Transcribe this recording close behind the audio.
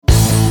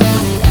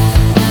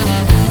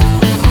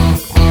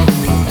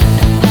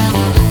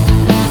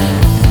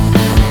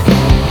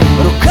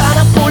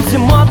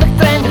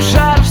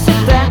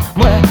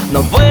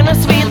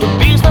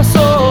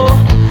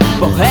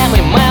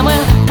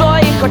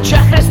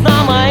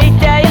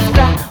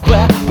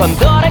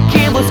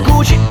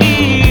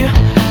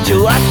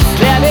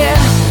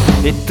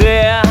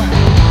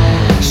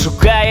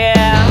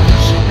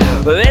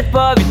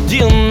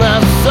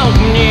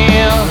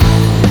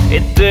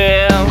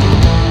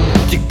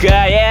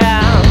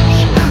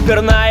чекаєш,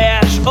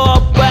 пірнаєш у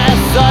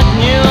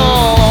безодню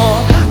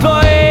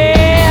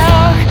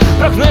твоїх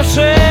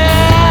прогнивших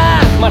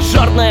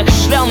мажорних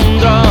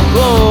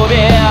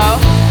шльондроглувів,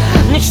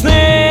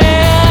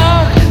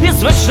 нічних і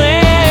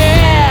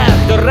звичних,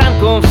 до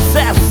ранку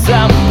все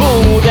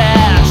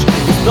забудеш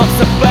і знов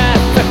себе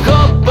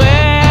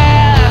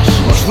захопиш.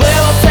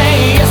 Можливо, це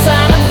і є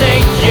саме те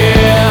є,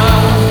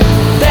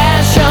 те,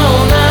 що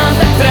нам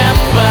так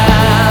треба.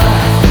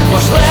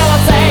 Можливо,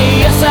 це і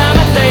є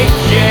саме те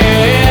є,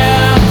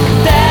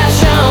 те,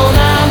 що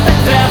нам так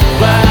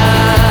треба.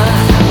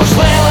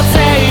 Можливо,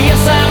 це і є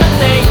саме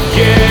те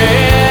є,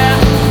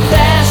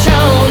 те, що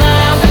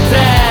нам так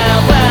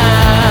треба.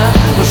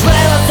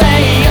 Можливо, це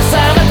і є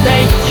саме те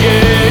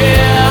є,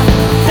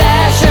 те,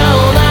 що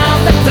нам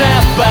так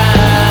треба.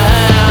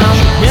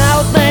 Щодня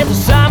одне й те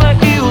саме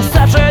і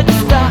усе вже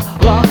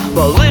дістало,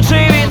 болить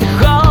живіт і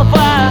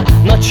голова,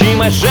 ночі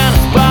майже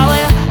не спали,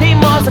 і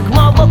мозок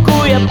мов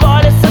блокує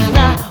болі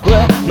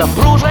сигнали.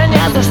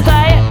 Напруження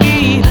зростає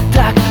і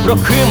так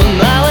роки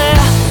минали,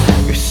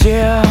 і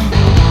всі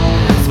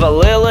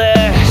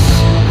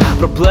звалились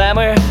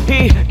проблеми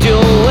і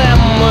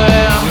ділеми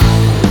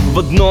в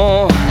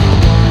одну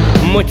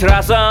мить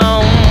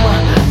разом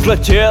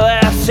злетіли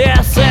всі